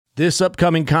This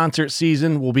upcoming concert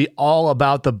season will be all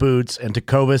about the boots, and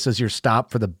Tecovas is your stop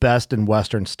for the best in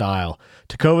Western style.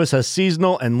 Tecovas has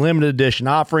seasonal and limited edition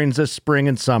offerings this spring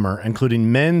and summer,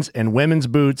 including men's and women's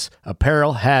boots,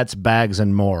 apparel, hats, bags,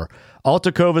 and more. All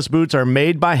Tecovas boots are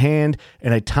made by hand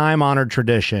in a time-honored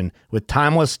tradition with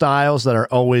timeless styles that are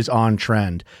always on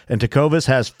trend. And Tecovas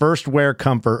has first wear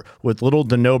comfort with little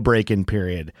to no break-in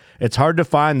period. It's hard to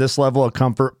find this level of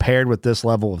comfort paired with this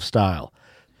level of style.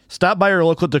 Stop by your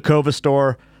local Tecovas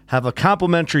store, have a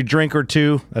complimentary drink or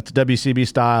two, that's WCB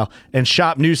style, and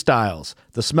shop new styles.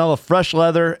 The smell of fresh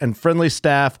leather and friendly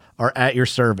staff are at your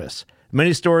service.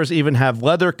 Many stores even have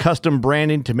leather custom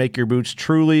branding to make your boots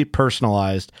truly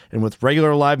personalized. And with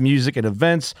regular live music and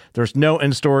events, there's no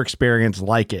in-store experience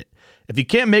like it. If you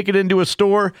can't make it into a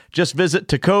store, just visit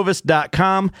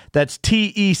tecovas.com. That's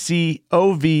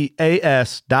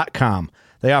TECOVAS.com.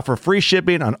 They offer free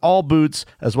shipping on all boots,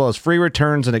 as well as free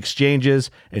returns and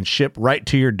exchanges, and ship right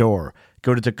to your door.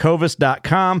 Go to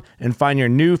tecovas.com and find your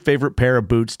new favorite pair of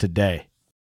boots today.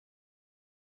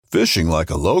 Fishing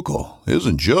like a local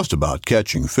isn't just about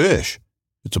catching fish.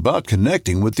 It's about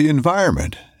connecting with the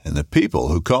environment and the people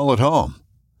who call it home.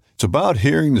 It's about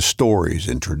hearing the stories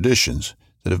and traditions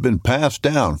that have been passed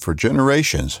down for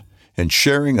generations and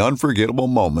sharing unforgettable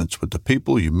moments with the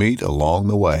people you meet along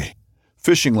the way.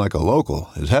 Fishing like a local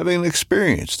is having an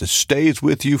experience that stays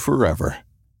with you forever.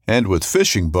 And with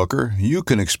Fishing Booker, you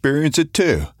can experience it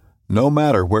too, no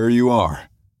matter where you are.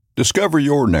 Discover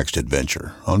your next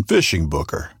adventure on Fishing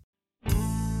Booker.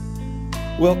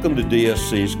 Welcome to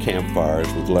DSC's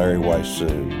Campfires with Larry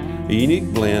Weissoon, a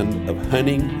unique blend of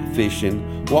hunting,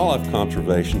 fishing, wildlife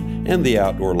conservation, and the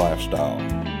outdoor lifestyle.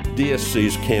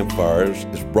 DSC's Campfires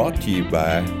is brought to you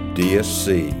by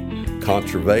DSC,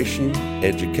 Conservation,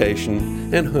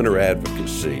 Education, and Hunter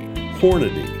Advocacy.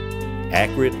 Hornady,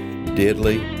 accurate,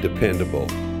 deadly, dependable.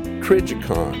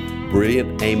 Trijicon,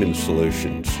 brilliant aiming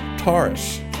solutions.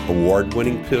 Taurus,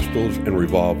 award-winning pistols and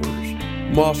revolvers.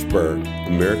 Mossberg,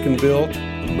 American built,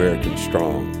 American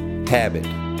strong. Habit,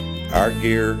 our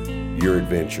gear, your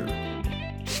adventure.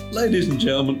 Ladies and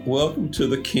gentlemen, welcome to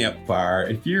the Campfire.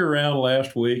 If you're around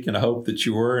last week, and I hope that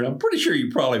you were, and I'm pretty sure you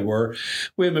probably were,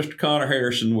 we have Mr. Conor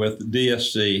Harrison with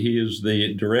DSC. He is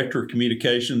the Director of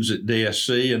Communications at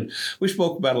DSC, and we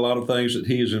spoke about a lot of things that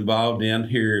he is involved in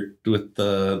here with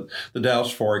the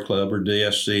Dallas Safari Club, or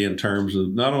DSC, in terms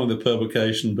of not only the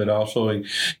publication, but also in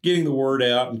getting the word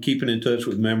out and keeping in touch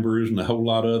with members and a whole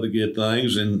lot of other good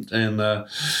things. And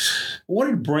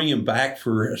wanted to bring him back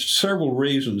for several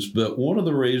reasons, but one of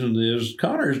the reasons is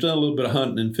Conor has done a little bit of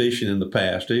hunting and fishing in the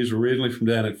past. He's originally from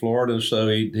down in Florida, so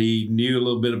he knew a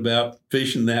little bit about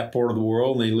fishing that part of the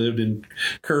world, and he lived in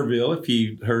Kerrville, if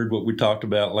you heard what we talked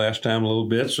about last time a little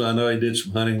bit. So I know he did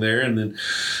some hunting there. And then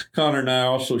Conor and I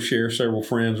also share several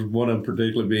friends, one of them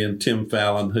particularly being Tim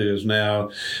Fallon, who is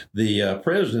now the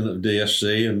president of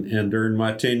DSC, and during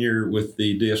my tenure with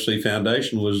the DSC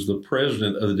Foundation was the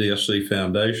president of the DSC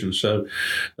Foundation. So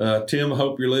Tim, I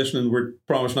hope you're listening. We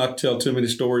promise not to tell too many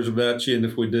stories about you, and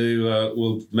if we do,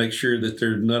 we'll make sure that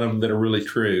there's none of them that are really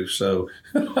true. So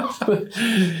anyway,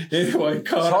 Conor.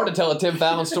 It's hard to tell a Tim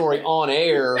Fallon story on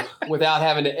air without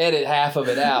having to edit half of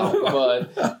it out,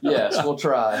 but yes, we'll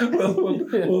try.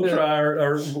 We'll try,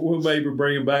 or we'll maybe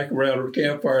bring him back around a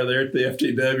campfire there at the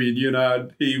FTW, and you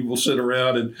and he will sit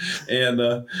around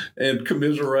and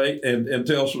commiserate and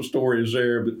tell some stories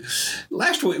there. But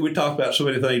last week we talked about so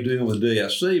many things doing with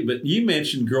DSC, but you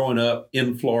mentioned growing up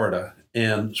in Florida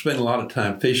and spending a lot of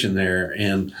time fishing there,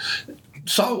 and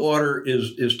saltwater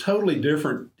is totally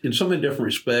different in so many different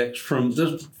respects from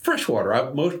the freshwater.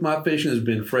 Most of my fishing has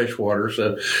been freshwater,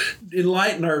 so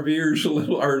enlighten our viewers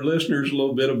our listeners a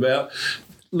little bit about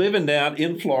living down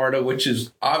in Florida, which is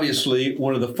obviously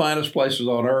one of the finest places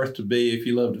on earth to be if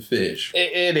you love to fish.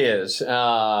 It is.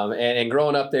 And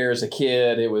growing up there as a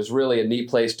kid, it was really a neat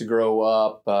place to grow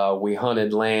up. We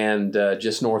hunted land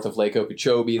just north of Lake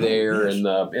Okeechobee there in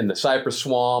the cypress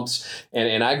swamps.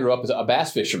 And I grew up as a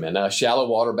bass fisherman, a shallow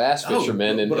water bass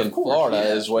fisherman in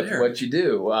Florida is what you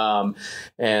do.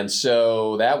 And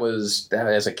so that was,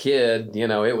 as a kid,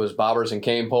 it was bobbers and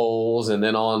cane poles, and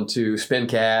then on to spin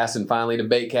casts, and finally to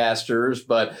bait casters,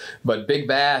 but big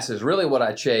bass is really what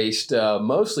I chased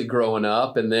mostly growing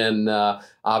up. And then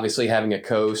obviously having a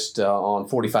coast on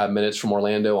 45 minutes from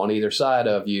Orlando on either side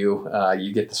of you,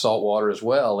 you get the salt water as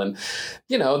well. And,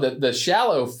 the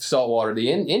shallow salt water,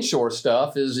 the inshore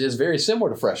stuff is very similar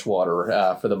to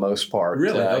freshwater for the most part.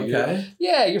 Really? Okay.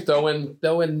 You're throwing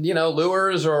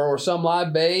lures or some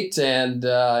live bait. And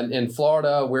in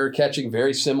Florida, we're catching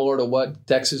very similar to what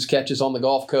Texas catches on the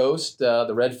Gulf Coast, the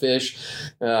redfish,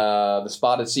 the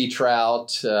spotted sea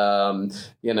trout, a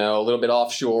little bit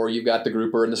offshore. You've got the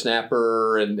grouper and the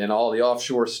snapper and all the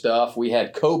offshore stuff. We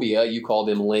had cobia. You called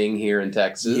him ling here in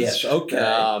Texas. Yes,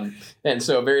 okay. And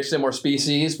so very similar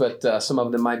species, but some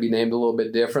of them might be named a little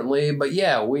bit differently. But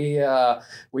yeah, we got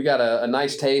a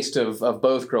nice taste of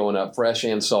both growing up, fresh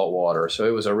and salt water. So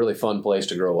it was a really fun place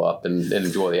to grow up and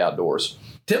enjoy the outdoors.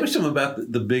 Tell me something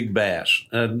about the big bass.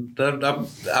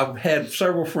 I've had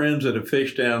several friends that have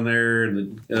fished down there,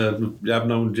 and I've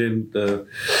known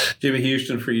Jimmy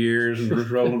Houston for years, and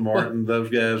Roland Martin. Those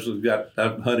guys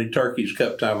I've hunted turkeys a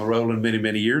couple times with Roland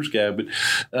many years ago.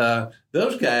 But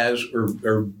those guys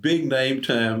are big name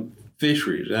time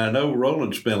fisheries. And I know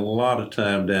Roland spent a lot of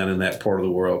time down in that part of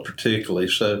the world, particularly.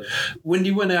 So when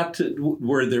you went out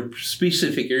were there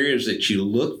specific areas that you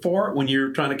looked for when you were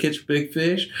trying to catch big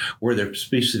fish? Were there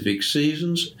specific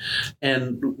seasons?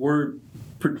 And were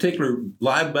particular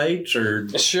live baits or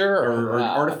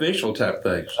artificial type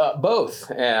things? Both.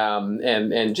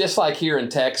 And just like here in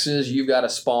Texas, you've got a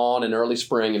spawn in early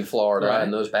spring in Florida, right,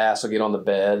 and those bass will get on the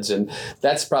beds. And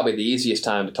that's probably the easiest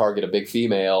time to target a big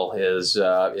female is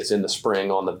in the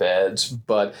spring on the beds.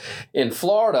 But in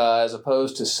Florida, as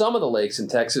opposed to some of the lakes in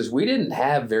Texas, we didn't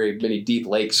have very many deep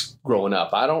lakes growing up.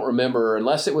 I don't remember,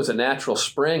 unless it was a natural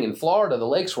spring in Florida, the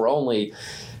lakes were only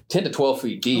 10 to 12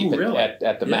 feet deep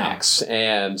at the max.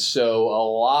 And so a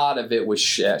lot of it was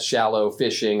shallow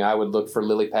fishing. I would look for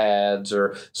lily pads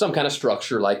or some kind of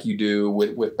structure like you do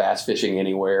with bass fishing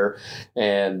anywhere.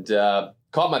 And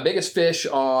caught my biggest fish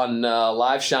on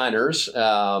live shiners,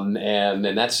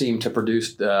 and that seemed to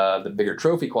produce the bigger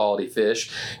trophy quality fish.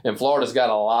 And Florida's got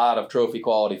a lot of trophy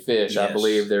quality fish. Yes. I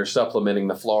believe they're supplementing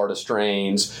the Florida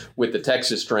strains with the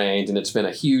Texas strains, and it's been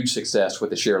a huge success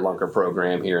with the Share Lunker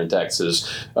program here in Texas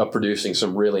of producing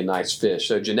some really nice fish.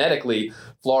 So genetically,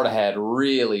 Florida had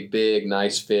really big,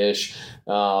 nice fish.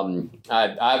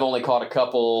 I've only caught a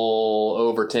couple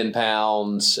over 10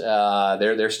 pounds.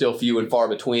 They're still few and far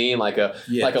between, like a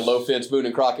low-fin spoon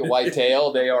and crockett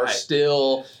whitetail. They are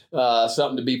still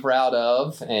something to be proud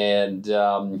of. And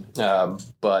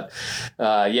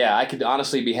I could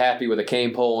honestly be happy with a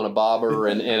cane pole and a bobber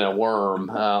and a worm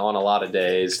on a lot of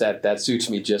days. That suits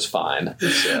me just fine.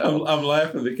 So. I'm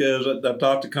laughing because I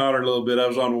talked to Conor a little bit. I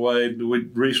was on the way. We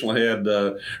recently had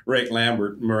Rick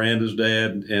Lambert, Miranda's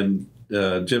dad, and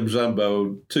Jim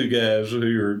Zumbo, two guys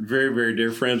who are very, very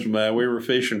dear friends of mine. We were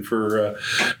fishing for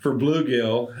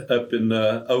bluegill up in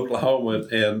Oklahoma,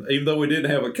 and even though we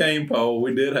didn't have a cane pole,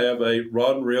 we did have a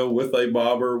rod and reel with a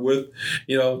bobber, with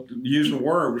using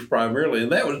worms primarily,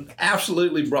 and that was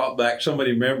absolutely brought back so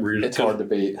many memories. It's hard to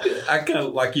beat. I kind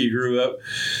of like you grew up.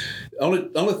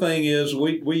 Only thing is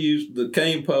we used the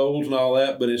cane poles and all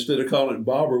that, but instead of calling it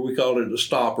bobber, we called it a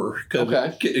stopper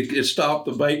because it stopped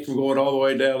the bait from going all the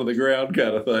way down to the ground,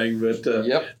 kind of thing. But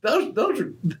those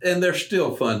are, and they're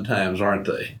still fun times, aren't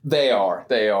they? They are.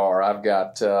 I've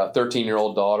got a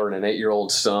 13-year-old daughter and an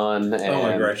 8-year-old son. And, oh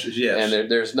my gracious, yes. And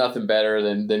there's nothing better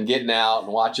than getting out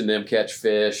and watching them catch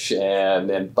fish.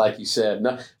 And like you said,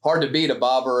 hard to beat a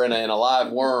bobber and a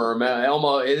live worm.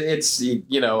 Elmo,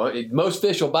 most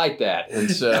fish will bite that.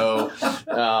 And so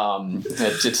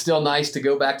it's still nice to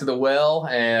go back to the well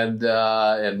and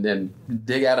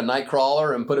dig out a night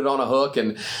crawler and put it on a hook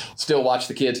and still watch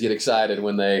the kids get excited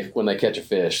when they catch a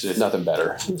fish. There's nothing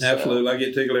better. Absolutely. I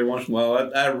get tickled every once in a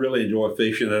while. I really enjoy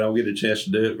fishing. I don't get a chance to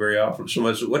do it very often.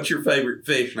 Somebody says, "What's your favorite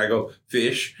fish?" And I go,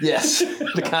 "Fish." Yes.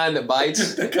 The kind that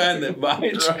bites. The kind that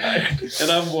bites. Right. And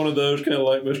I'm one of those, kind of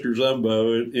like Mr.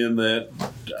 Zumbo, in that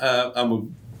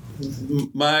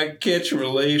my catch and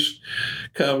release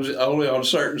comes only on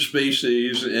certain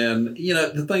species. And,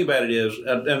 the thing about it is,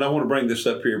 and I want to bring this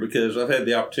up here because I've had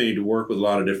the opportunity to work with a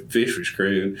lot of different fisheries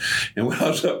crew. And when I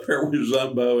was up there with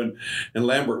Zumbo and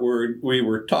Lambert, we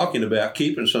were talking about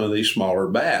keeping some of these smaller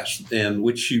bass, and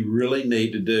which you really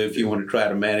need to do if you want to try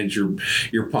to manage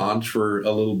your ponds for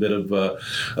a little bit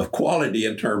of quality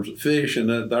in terms of fish.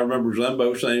 And I remember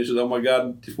Zumbo saying, he said, "Oh my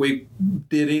God, if we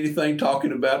did anything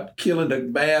talking about killing a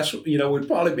bass, we'd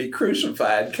probably be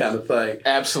crucified," kind of thing.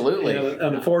 Absolutely. And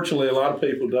unfortunately, a lot of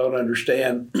people don't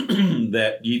understand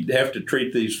that you have to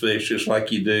treat these fish just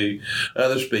like you do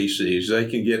other species. They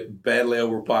can get badly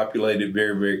overpopulated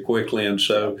very, very quickly. And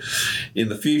so in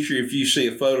the future, if you see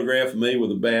a photograph of me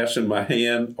with a bass in my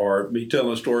hand or me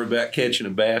telling a story about catching a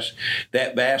bass,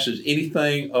 that bass is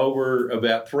anything over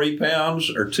about 3 pounds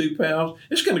or 2 pounds,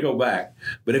 it's going to go back.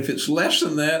 But if it's less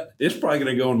than that, it's probably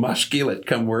going to go in my skillet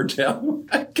come word down,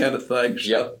 that kind of thing. So,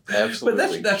 yep,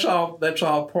 absolutely. But that's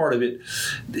all part of it.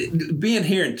 Being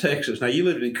here in Texas, now you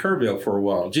lived in Kerrville for a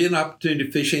while. Did you have an opportunity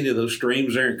to fish any of those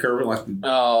streams there in Kerrville?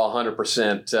 Oh,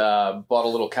 100%. Bought a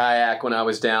little kayak when I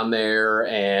was down there,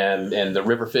 and the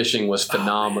river fishing was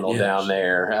phenomenal down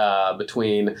there.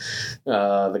 Between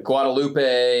the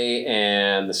Guadalupe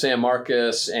and the San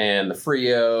Marcos and the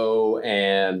Frio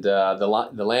and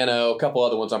the Llano, a couple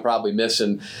other ones I'm probably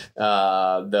missing.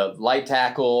 The light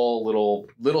tackle,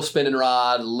 little spinning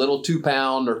rod, little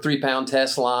 2-pound or 3-pound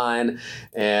test line,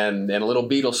 and a little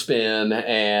beetle spin,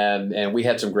 and we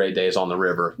had some great days on the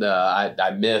river.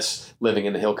 I miss living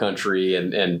in the hill country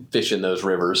and fishing those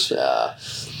rivers.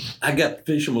 I got to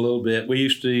fish them a little bit. We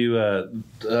used to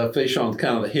fish on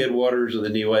kind of the headwaters of the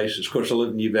Nueces. Of course, I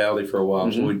lived in New Valley for a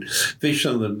while, so we'd fish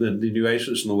some of the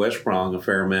Nueces and the West Prong a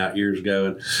fair amount years ago.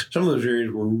 And some of those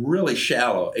areas were really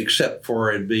shallow, except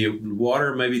for it'd be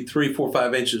water maybe 3, 4,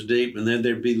 5 inches deep, and then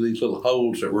there'd be these little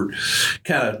holes that were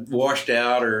kind of washed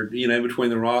out or, between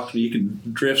the rocks, and you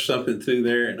could drift something through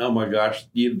there. And, oh, my gosh,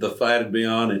 the fight would be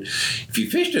on. And if you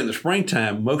fished in the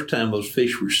springtime, most time those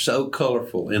fish were so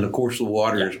colorful. And, of course, the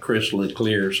water is crystal and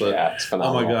clear. So, it's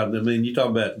phenomenal. Oh my God! I mean, you talk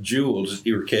about jewels that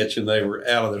you were catching; they were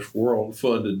out of this world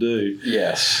fun to do.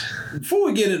 Yes. Before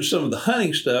we get into some of the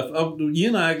hunting stuff, you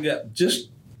and I got just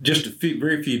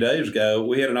very few days ago,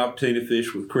 we had an opportunity to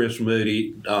fish with Chris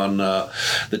Moody on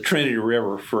the Trinity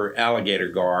River for alligator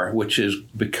gar, which has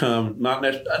become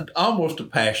almost a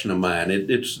passion of mine.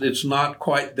 It's not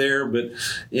quite there, but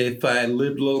if I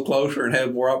lived a little closer and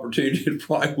had more opportunity, it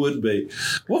probably would be.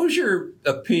 What was your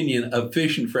opinion of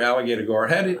fishing for alligator gar?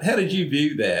 How did you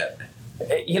view that?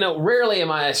 Rarely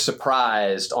am I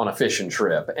surprised on a fishing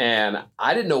trip, and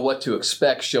I didn't know what to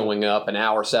expect showing up an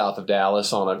hour south of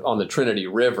Dallas on the Trinity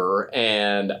River,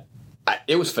 and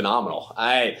it was phenomenal.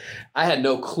 I had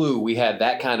no clue we had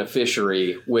that kind of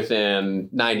fishery within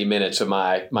 90 minutes of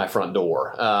my front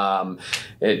door.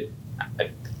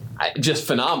 Just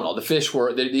phenomenal. The fish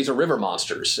these are river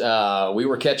monsters. We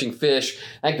were catching fish.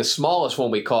 I think the smallest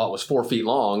one we caught was 4 feet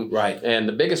long. Right. And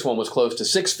the biggest one was close to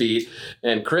 6 feet.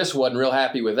 And Chris wasn't real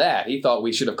happy with that. He thought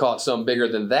we should have caught some bigger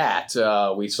than that.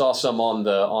 We saw some on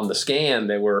the scan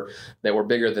that were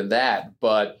bigger than that.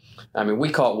 But I mean, we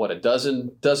caught a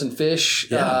dozen fish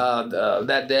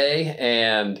that day,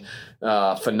 and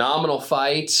phenomenal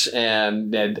fights,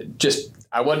 and just.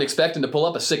 I wasn't expecting to pull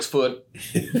up a 6 foot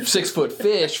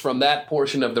fish from that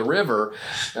portion of the river.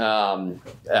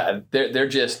 They're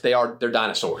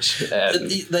dinosaurs.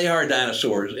 They are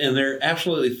dinosaurs, and they're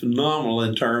absolutely phenomenal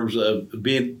in terms of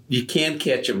being. You can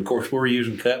catch them. Of course, we're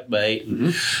using cut bait.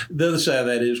 Mm-hmm. The other side of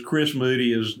that is Chris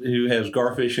Moody who has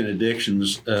gar fishing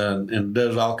addictions and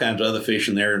does all kinds of other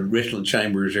fishing there in Richland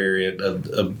Chambers area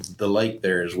of the lake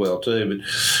there as well too.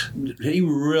 But he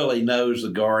really knows the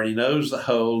gar. He knows the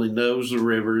hole. He knows the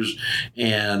rivers,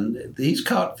 and he's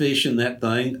caught fish in that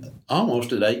thing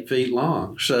almost at 8 feet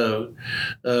long. So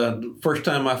first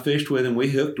time I fished with him, we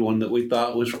hooked one that we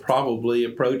thought was probably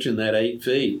approaching that 8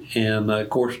 feet. And of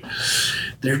course,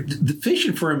 the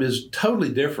fishing for him is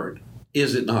totally different,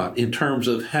 is it not, in terms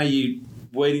of how you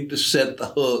waiting to set the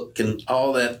hook and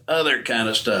all that other kind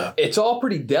of stuff. It's all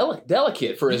pretty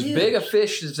delicate. For as big a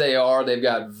fish as they are, they've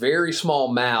got very small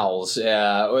mouths.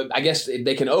 I guess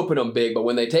they can open them big, but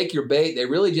when they take your bait, they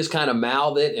really just kind of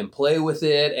mouth it and play with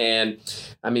it. And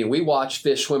I mean, we watched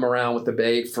fish swim around with the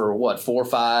bait for 4,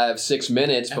 5, 6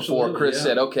 minutes before Chris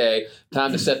said, okay,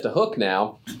 time to set the hook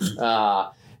now.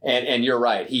 And you're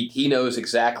right. He knows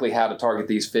exactly how to target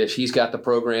these fish. He's got the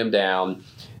program down.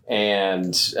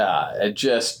 And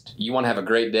you want to have a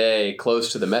great day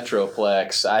close to the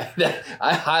Metroplex,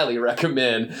 I highly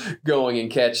recommend going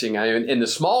and catching. I mean, in the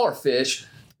smaller fish,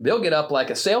 they'll get up like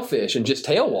a sailfish and just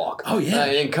tail walk. Oh, yeah.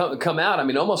 And come out, I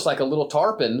mean, almost like a little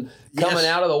tarpon coming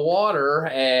out of the water.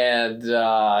 And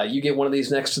you get one of these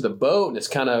next to the boat, and it's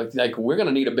kind of like, we're going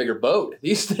to need a bigger boat.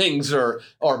 These things are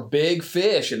big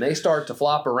fish, and they start to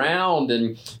flop around,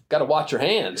 and got to watch your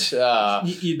hands.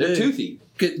 You they're do. toothy.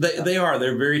 They are.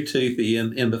 They're very toothy,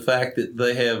 and the fact that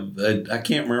they have, I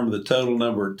can't remember the total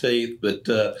number of teeth, but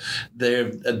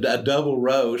they're a double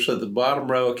row. So the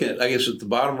bottom row, I guess it's the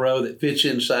bottom row that fits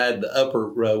inside the upper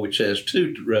row, which has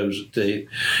 2 rows of teeth.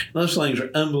 And those things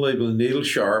are unbelievably needle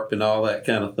sharp and all that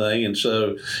kind of thing.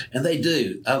 And they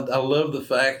do. I love the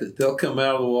fact that they'll come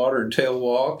out of the water and tail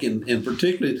walk, and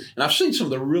particularly, and I've seen some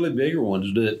of the really bigger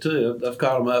ones do it too. I've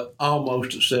caught them up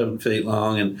almost at 7 feet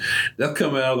long, and they'll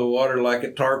come out of the water like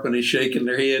a tarpon is shaking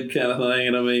their head kind of thing.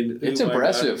 And I mean, it's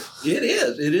impressive. It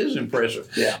is. It is impressive.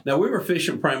 Yeah. Now, we were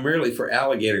fishing primarily for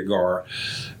alligator gar,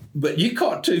 but you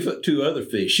caught two other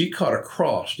fish. You caught a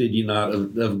cross, did you not,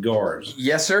 of gars?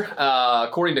 Yes, sir.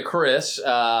 According to Chris,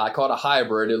 I caught a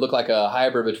hybrid. It looked like a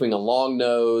hybrid between a long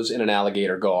nose and an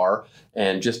alligator gar,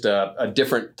 and just a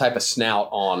different type of snout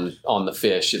on the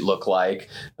fish, it looked like.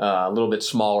 A little bit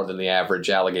smaller than the average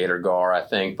alligator gar, I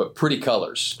think, but pretty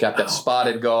colors. Got that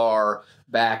spotted gar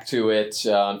back to it.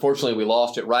 Unfortunately, we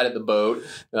lost it right at the boat,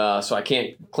 so I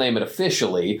can't claim it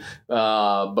officially.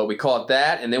 But we caught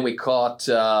that, and then we caught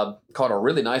a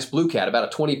really nice blue cat,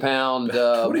 about a 20-pound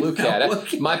blue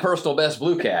cat. My personal best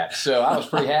blue cat. So I was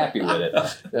pretty happy with it.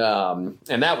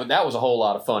 And that was a whole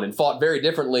lot of fun, and fought very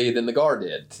differently than the gar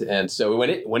did. And so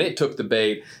when it took the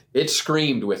bait, it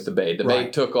screamed with the bait. The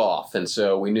bait took off, and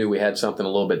so we knew we had something a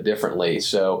little bit differently.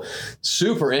 So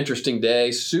super interesting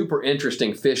day, super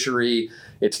interesting fishery.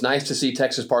 It's nice to see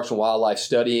Texas Parks and Wildlife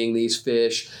studying these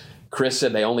fish. Chris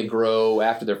said they only grow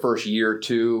after their first year or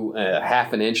two,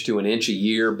 half an inch to an inch a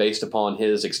year, based upon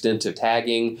his extensive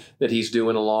tagging that he's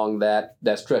doing along that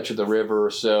stretch of the river.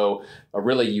 So a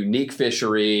really unique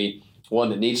fishery,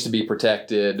 one that needs to be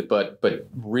protected, but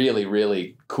really,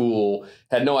 really cool.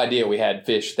 Had no idea we had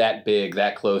fish that big,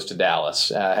 that close to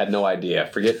Dallas. Had no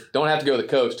idea. Don't have to go to the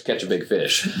coast to catch a big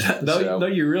fish. No,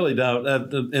 you really don't.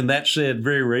 And that said,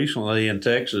 very recently in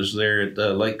Texas, there at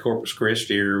Lake Corpus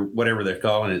Christi, or whatever they're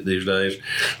calling it these days,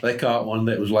 they caught one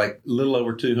that was like a little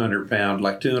over 200 pounds,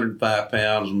 like 205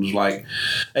 pounds, and was like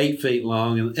 8 feet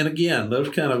long. And again, those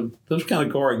kind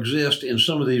of gar exist in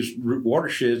some of these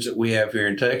watersheds that we have here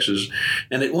in Texas.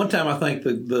 And at one time, I think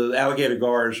the alligator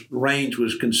gar's range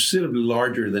was considerably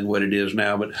larger than what it is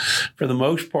now. But for the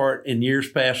most part, in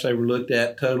years past, they were looked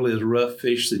at totally as rough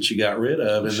fish that you got rid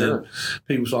of. And then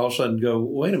people all of a sudden go,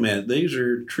 wait a minute, these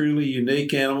are truly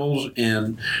unique animals,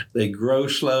 and they grow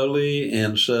slowly.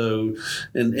 And so,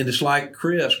 and it's like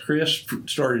Chris. Chris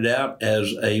started out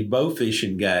as a bow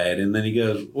fishing guide, and then he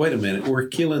goes, wait a minute, we're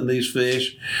killing these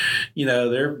fish. You know,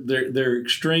 they're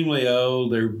extremely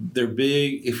old. They're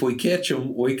big. If we catch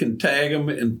them, we can tag them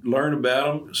and learn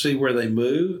about them, see where they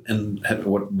move and at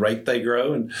what rate they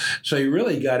grow. And so he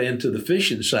really got into the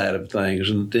fishing side of things,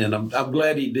 and I'm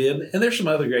glad he did. And there's some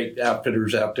other great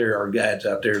outfitters out there, or guides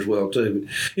out there as well too. But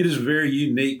it is a very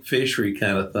unique fishery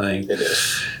kind of thing. It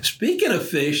is. Speaking of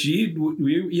fish,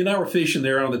 you and I were fishing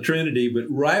there on the Trinity, but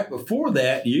right before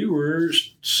that, you were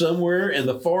somewhere in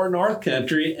the far north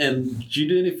country, and did you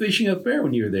do any fishing up there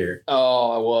when you were there?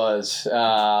 Oh, I was.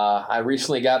 I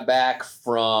recently got back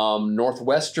from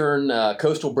northwestern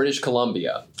coastal British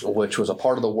Columbia, which was a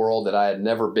part of the world that I had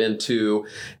never been to,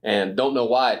 and don't know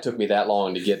why it took me that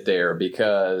long to get there,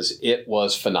 because it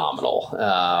was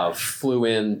phenomenal. Flew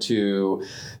into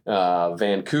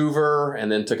Vancouver,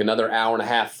 and then took another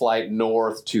hour-and-a-half flight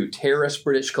north to Terrace,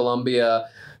 British Columbia,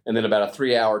 and then about a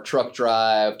 3-hour truck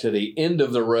drive to the end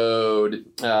of the road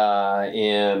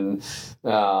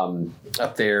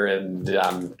up there, and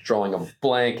I'm drawing a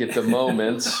blank at the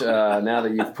moment. Now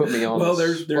that you've put me on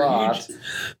the spot.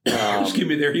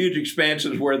 They're huge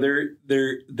expanses where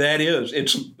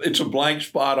it's a blank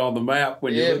spot on the map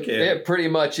when you look at it. It pretty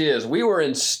much is. We were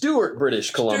in Stewart, British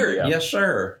Columbia. Yes,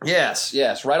 sir.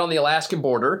 Yes, right on the Alaskan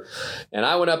border. And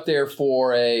I went up there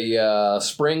for a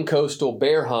spring coastal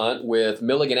bear hunt with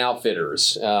Milligan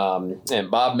Outfitters. And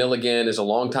Bob Milligan is a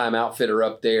longtime outfitter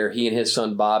up there. He and his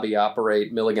son Bobby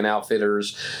operate Milligan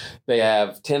Outfitters. They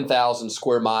have 10,000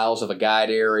 square miles of a guide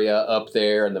area up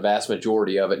there, and the vast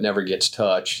majority of it never gets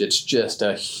touched. It's just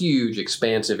a huge,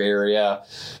 expansive area.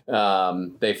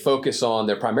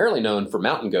 They're primarily known for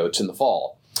mountain goats in the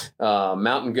fall.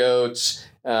 Mountain goats,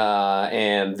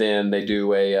 and then they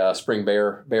do a spring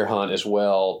bear hunt as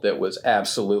well. That was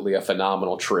absolutely a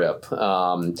phenomenal trip.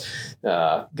 Got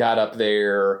up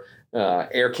there.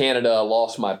 Air Canada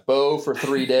lost my bow for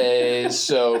 3 days.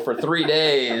 So for 3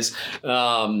 days,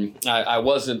 I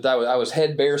was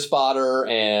head bear spotter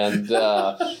and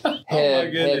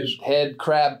head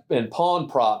crab and pond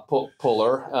prop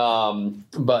puller.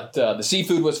 But the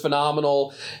seafood was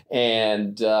phenomenal,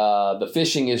 and the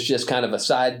fishing is just kind of a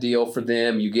side deal for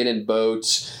them. You get in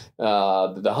boats.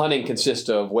 The hunting consists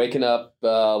of waking up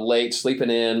late, sleeping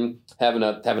in, having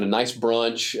a nice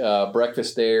brunch,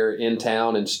 breakfast there in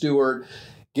town in Stewart.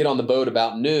 Get on the boat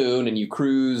about noon, and you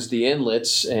cruise the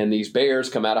inlets, and these bears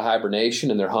come out of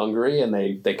hibernation, and they're hungry, and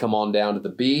they come on down to the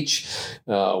beach.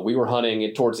 We were hunting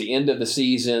it towards the end of the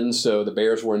season, so the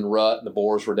bears were in rut, and the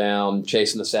boars were down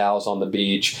chasing the sows on the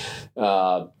beach.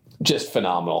 Just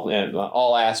phenomenal, and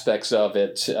all aspects of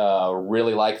it.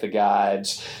 Really like the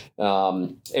guides.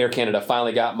 Air Canada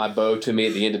finally got my bow to me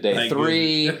at the end of day Thank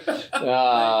 3.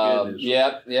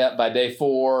 Yep. By day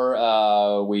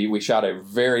 4, we shot a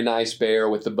very nice bear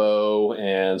with the bow,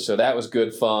 and so that was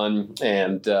good fun.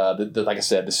 And like I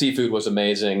said, the seafood was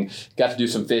amazing. Got to do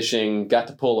some fishing. Got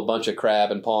to pull a bunch of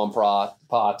crab and palm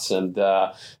pots, and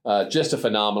just a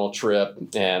phenomenal trip.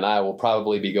 And I will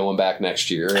probably be going back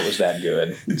next year. It was that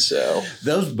good. So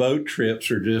those boat trips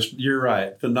are just, you're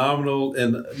right, phenomenal,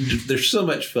 and they're so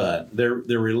much fun. They're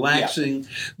relaxing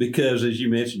because, as you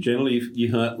mentioned, generally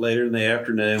you hunt later in the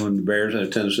afternoon when the bears have a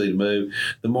tendency to move.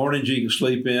 The mornings you can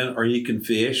sleep in, or you can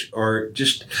fish, or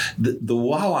just the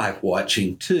wildlife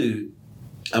watching too,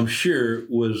 I'm sure,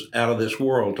 was out of this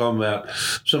world. Talking about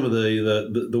some of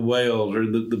the whales or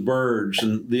the birds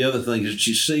and the other things that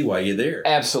you see while you're there.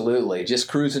 Absolutely. Just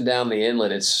cruising down the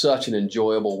inlet, it's such an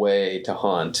enjoyable way to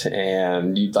hunt.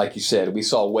 And like you said, we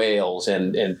saw whales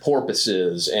and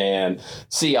porpoises and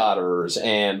sea otters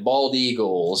and bald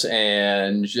eagles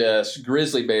and just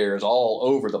grizzly bears all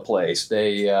over the place.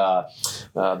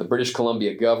 The British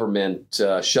Columbia government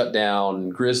shut down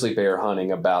grizzly bear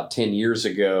hunting about 10 years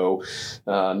ago.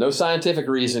 No scientific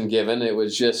reason given. It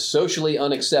was just socially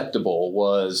unacceptable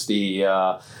was the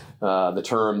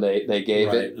term they gave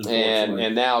it.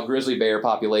 And now grizzly bear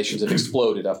populations have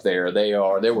exploded up there.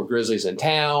 There were grizzlies in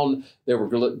town. There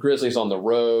were grizzlies on the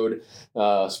road.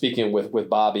 Speaking with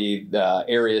Bobby,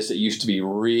 areas that used to be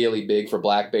really big for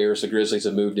black bears, the grizzlies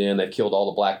have moved in. They've killed all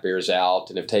the black bears out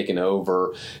and have taken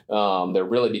over. They're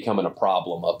really becoming a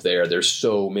problem up there. There's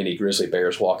so many grizzly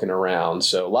bears walking around.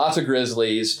 So lots of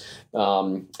grizzlies.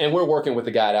 And we're working with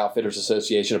the Guide Outfitters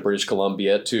Association of British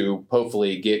Columbia to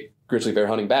hopefully get grizzly bear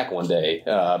hunting back one day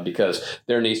because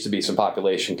there needs to be some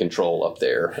population control up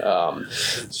there.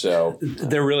 So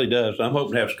there really does. I'm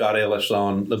hoping to have Scott Ellis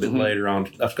on a little bit later on.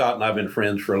 Scott and I have been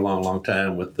friends for a long, long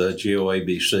time with the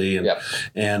GOABC,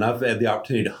 and I've had the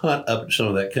opportunity to hunt up in some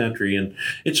of that country, and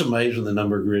it's amazing the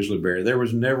number of grizzly bears. There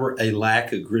was never a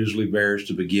lack of grizzly bears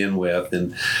to begin with,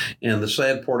 and the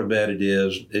sad part about it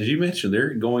is, as you mentioned,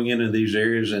 they're going into these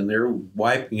areas and they're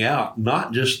wiping out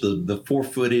not just the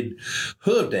 4-footed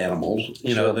hoofed animals,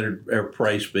 that are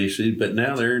prey species, but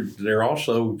now they're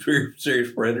also very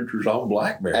serious predators on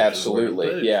black bears.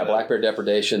 Absolutely, black bear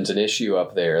depredation's an issue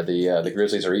up there. The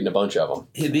grizzlies are eating a bunch of them.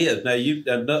 It is. Now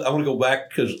I want to go back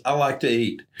because I like to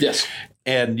eat. Yes.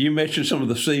 And you mentioned some of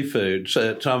the seafood,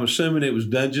 so I'm assuming it was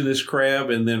Dungeness crab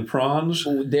and then prawns?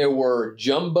 There were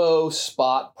jumbo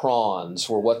spot prawns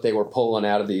were what they were pulling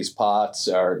out of these pots,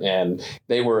 and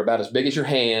they were about as big as your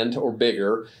hand or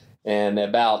bigger, and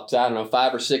about,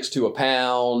 5 or 6 to a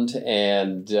pound.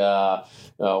 And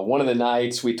one of the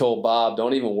nights we told Bob,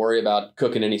 don't even worry about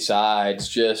cooking any sides,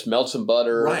 just melt some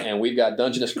butter, and we've got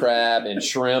Dungeness crab and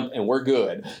shrimp, and we're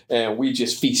good. And we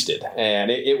just feasted, and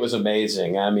it was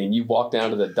amazing. I mean, you walk down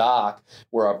to the dock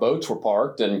where our boats were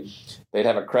parked, and they'd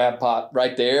have a crab pot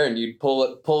right there, and you'd pull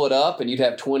it up, and you'd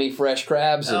have 20 fresh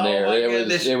crabs in there.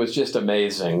 It was just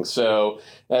amazing. So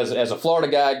as a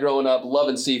Florida guy growing up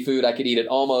loving seafood, I could eat it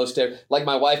almost like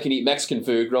my wife can eat Mexican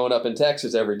food growing up in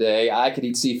Texas every day. I could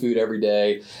eat seafood every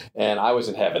day, and I was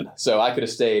in heaven. So I could have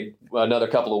stayed another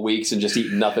couple of weeks and just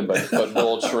eaten nothing but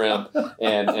boiled shrimp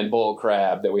and boiled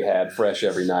crab that we had fresh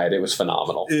every night. It was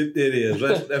phenomenal. It is.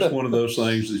 That's one of those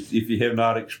things that if you have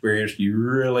not experienced, you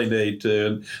really need to.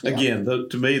 And again,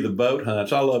 to me, the boat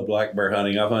hunts, I love black bear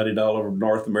hunting. I've hunted all over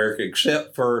North America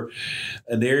except for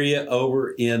an area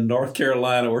over in North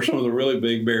Carolina where some of the really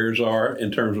big bears are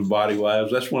in terms of body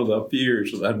wise. That's one of the few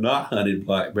years that I've not hunted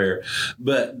black bear.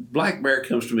 But black bear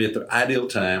comes to me at the ideal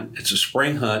time. It's a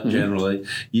spring hunt generally.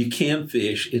 You can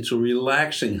fish. It's a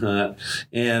relaxing hunt.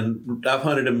 And I've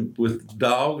hunted them with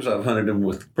dogs. I've hunted them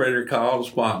with predator calls,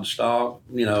 spot and stalk,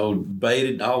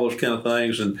 baited, all those kind of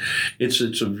things. And it's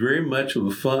a very much of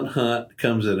a fun hunt. It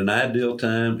comes at an ideal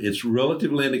time. It's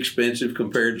relatively inexpensive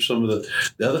compared to some of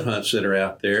the other hunts that are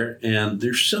out there. And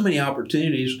there's so many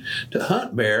opportunities to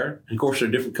hunt bear. And of course, there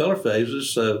are different color phases.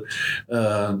 So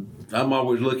I'm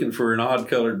always looking for an odd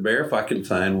colored bear if I can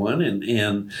find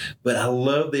one. But I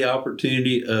love the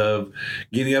opportunity of of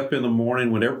getting up in the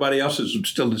morning when everybody else is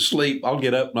still asleep. I'll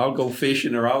get up and I'll go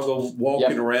fishing or I'll go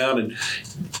walking around. And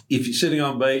if you're sitting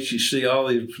on base, you see all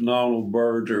these phenomenal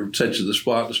birds or such as the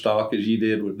spot and stalk as you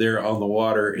did there on the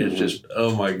water. It's just,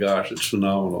 oh my gosh, it's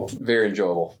phenomenal. Very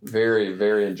enjoyable. Very,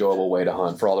 very enjoyable way to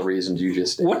hunt for all the reasons you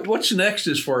just did. What's next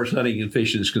as far as hunting and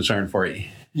fishing is concerned for you?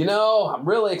 You know, I'm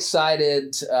really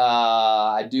excited.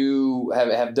 I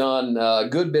have done a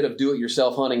good bit of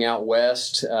do-it-yourself hunting out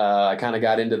west. I kind of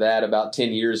got into that about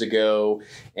 10 years ago,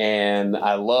 and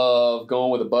I love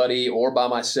going with a buddy or by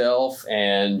myself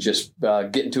and just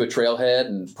getting to a trailhead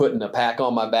and putting a pack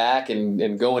on my back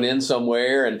and going in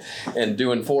somewhere and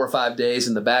doing 4 or 5 days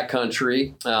in the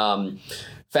backcountry.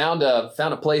 Found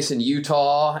a place in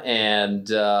Utah and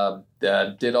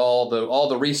did all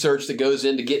the research that goes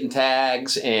into getting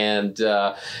tags and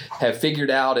have figured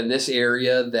out in this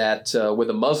area that with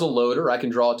a muzzle loader I can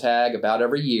draw a tag about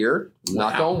every year. Wow.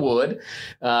 Knock on wood.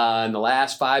 In the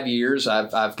last 5 years,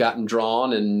 I've gotten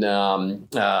drawn, and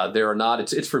there are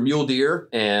not. It's for mule deer,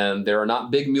 and there are not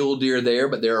big mule deer there,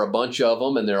 but there are a bunch of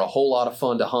them, and they're a whole lot of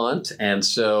fun to hunt. And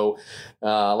so,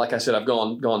 like I said, I've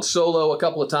gone solo a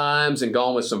couple of times and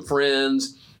gone with some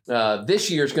friends.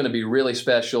 This year is going to be really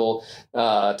special.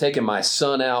 Taking my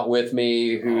son out with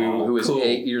me, who is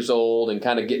 8 years old and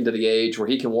kind of getting to the age where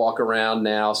he can walk around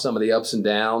now, some of the ups and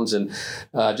downs. And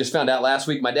just found out last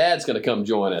week my dad's going to come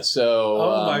join us. So,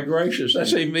 oh my gracious,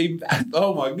 that's even.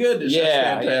 Oh my goodness,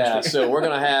 yeah, that's fantastic. So we're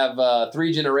going to have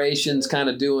 3 generations kind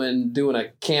of doing a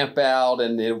camp out,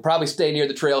 and it'll probably stay near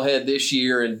the trailhead this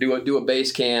year and do a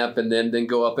base camp, and then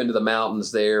go up into the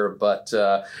mountains there. But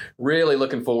really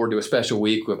looking forward to a special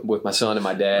week with my son and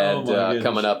my dad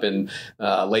coming up in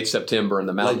late September in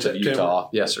the mountains of Utah.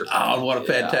 Yes, sir. Oh, what a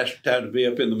fantastic time to be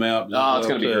up in the mountains. Oh, it's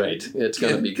going to be great. It's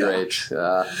going to be great.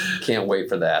 Can't wait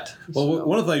for that. Well,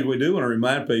 one of the things we do want to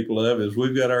remind people of is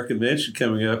we've got our convention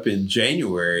coming up in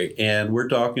January, and we're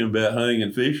talking about hunting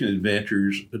and fishing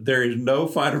adventures. There is no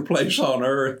finer place on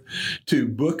earth to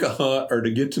book a hunt or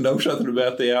to get to know something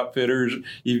about the outfitters.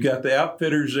 You've got the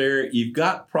outfitters there. You've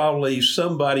got probably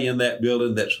somebody in that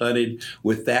building that's hunted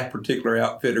with that particular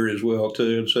outfitter as well,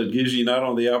 too. And so it gives you not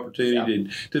only the opportunity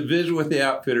to visit with the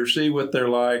outfitter, see what they're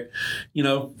like,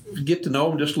 get to know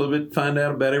them just a little bit, find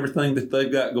out about everything that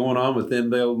they've got going on. But then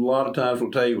they'll a lot of times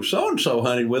will tell you, well, so-and-so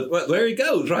hunted with, well, there he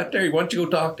goes right there. Why don't you go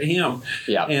talk to him?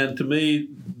 Yeah. And to me,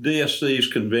 DSC's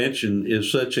convention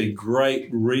is such a great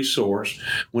resource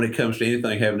when it comes to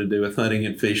anything having to do with hunting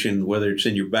and fishing, whether it's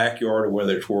in your backyard or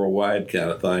whether it's worldwide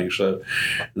kind of thing. So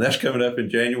that's coming up in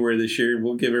January this year, and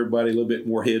we'll give everybody a little bit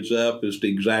more heads up as to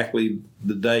exactly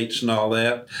the dates and all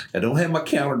that. I don't have my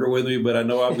calendar with me, but I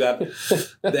know I've got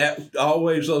that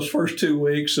always those first 2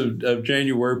 weeks of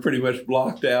January pretty much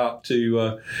blocked out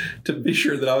to be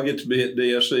sure that I'll get to be at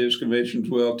DSC's convention as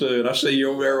well too. And I see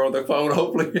you over there on the phone,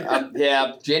 hopefully.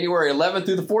 Yeah, January 11th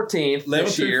through the 14th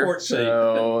this year.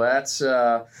 14th.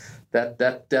 So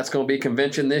that's going to be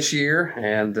convention this year,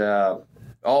 and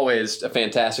always a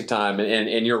fantastic time.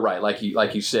 And you're right, like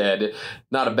you said,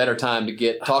 not a better time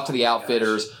to talk to the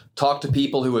outfitters, talk to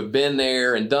people who have been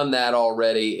there and done that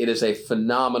already. It is a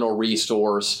phenomenal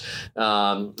resource,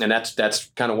 and that's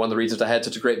kind of one of the reasons I had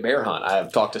such a great bear hunt. I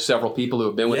have talked to several people who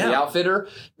have been with the outfitter,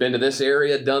 been to this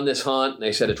area, done this hunt, and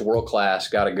they said it's world class,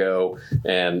 got to go,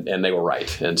 and they were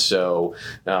right. And so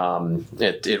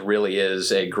it really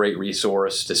is a great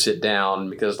resource to sit down,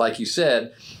 because like you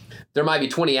said, there might be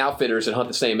 20 outfitters that hunt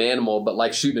the same animal, but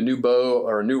like shooting a new bow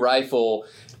or a new rifle,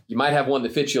 you might have one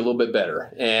that fits you a little bit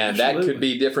better. And Absolutely. That could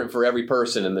be different for every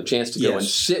person. And the chance to go and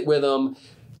sit with them,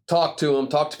 talk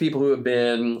to people who have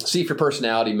been, see if your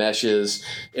personality meshes.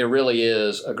 It really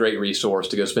is a great resource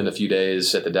to go spend a few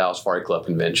days at the Dallas Safari Club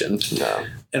convention.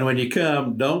 And when you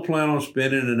come, don't plan on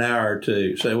spending an hour or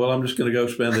two. Say, well, I'm just going to go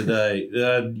spend the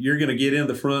day. You're going to get in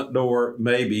the front door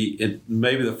maybe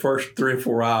the first 3 or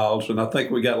 4 aisles. And I think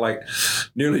we got like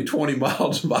nearly 20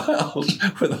 miles of aisles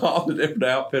with all the different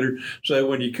outfitters. So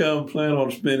when you come, plan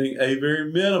on spending a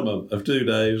very minimum of 2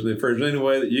 days. And if there's any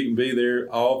way that you can be there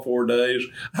all 4 days,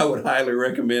 I would highly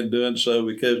recommend doing so,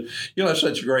 because you'll have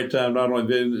such a great time not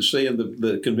only seeing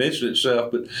the convention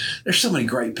itself, but there's so many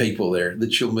great people there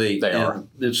that you'll meet. They are.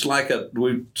 It's like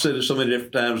we've said it so many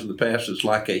different times in the past, it's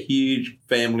like a huge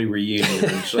family reunion.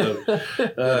 And so,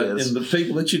 and the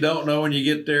people that you don't know when you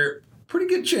get there, pretty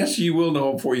good chance you will know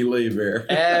them before you leave there.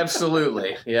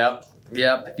 Absolutely. Yep.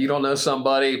 Yep. If you don't know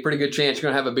somebody, pretty good chance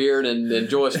you're going to have a beer and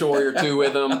enjoy a story or two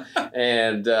with them,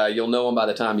 and you'll know them by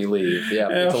the time you leave. Yeah,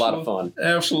 it's a lot of fun.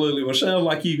 Absolutely. Well, it sounds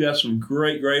like you got some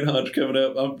great hunts coming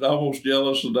up. I'm almost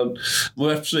jealous. And we'll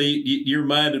have to see. You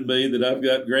reminded me that I've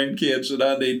got grandkids that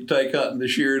I need to take hunting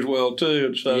this year as well, too.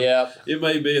 And so it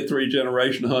may be a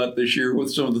 3-generation hunt this year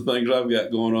with some of the things I've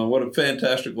got going on. What a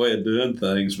fantastic way of doing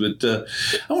things. But I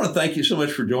want to thank you so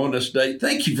much for joining us today.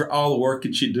 Thank you for all the work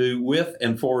that you do with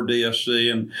and for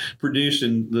DSC and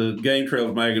producing the Game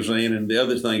Trails magazine and the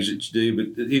other things that you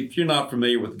do. But if you're not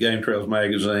familiar with the Game Trails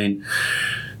magazine,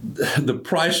 the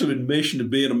price of admission to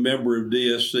being a member of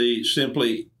DSC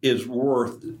simply is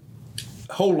worth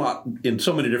a whole lot in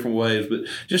so many different ways, but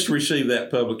just to receive that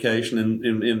publication.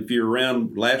 And if you're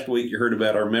around last week, you heard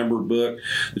about our member book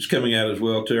that's coming out as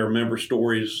well, to our member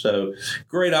stories. So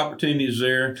great opportunities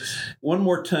there. One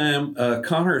more time,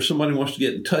 Conor, if somebody wants to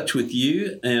get in touch with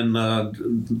you and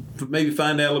maybe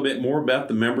find out a little bit more about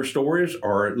the member stories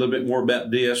or a little bit more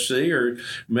about DSC, or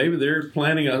maybe they're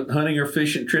planning a hunting or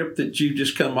fishing trip that you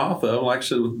just come off of, like I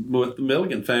said, with the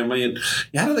Milligan family, and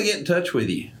how do they get in touch with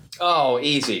you? Oh,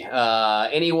 easy.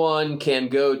 Anyone can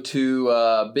go to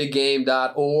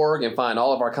biggame.org and find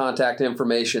all of our contact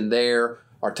information there.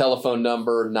 Our telephone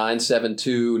number,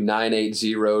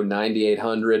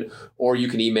 972-980-9800, or you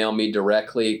can email me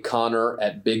directly,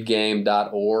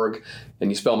 Conor@biggame.org. And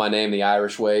you spell my name the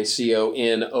Irish way,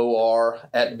 CONOR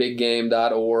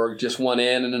 @biggame.org, just one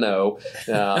N and an O.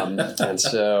 And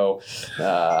so,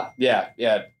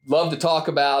 love to talk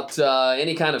about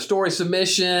any kind of story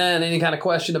submission, any kind of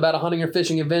question about a hunting or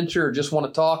fishing adventure, or just want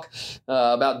to talk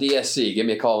about DSC. Give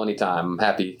me a call anytime.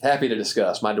 I'm happy to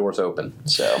discuss. My door's open.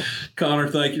 So, Conor,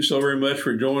 thank you so very much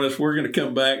for joining us. We're going to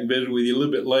come back and visit with you a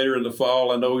little bit later in the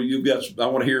fall. I know I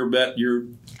want to hear about your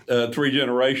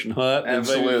 3-generation hunt and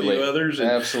maybe a few others. And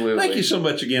absolutely. Thank you so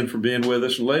much again for being with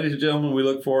us. And ladies and gentlemen, we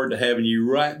look forward to having you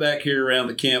right back here around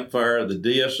the campfire, the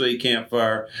DSC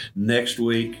campfire, next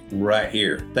week right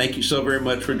here. Thank you so very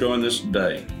much for joining us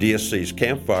today. DSC's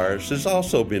Campfires has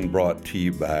also been brought to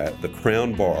you by the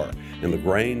Crown Bar in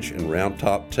LaGrange and Round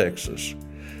Top, Texas,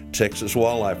 Texas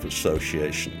Wildlife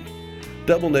Association,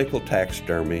 Double Nickel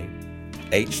Taxidermy,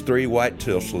 H3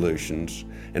 Whitetail Solutions,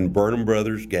 and Burnham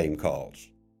Brothers Game Calls.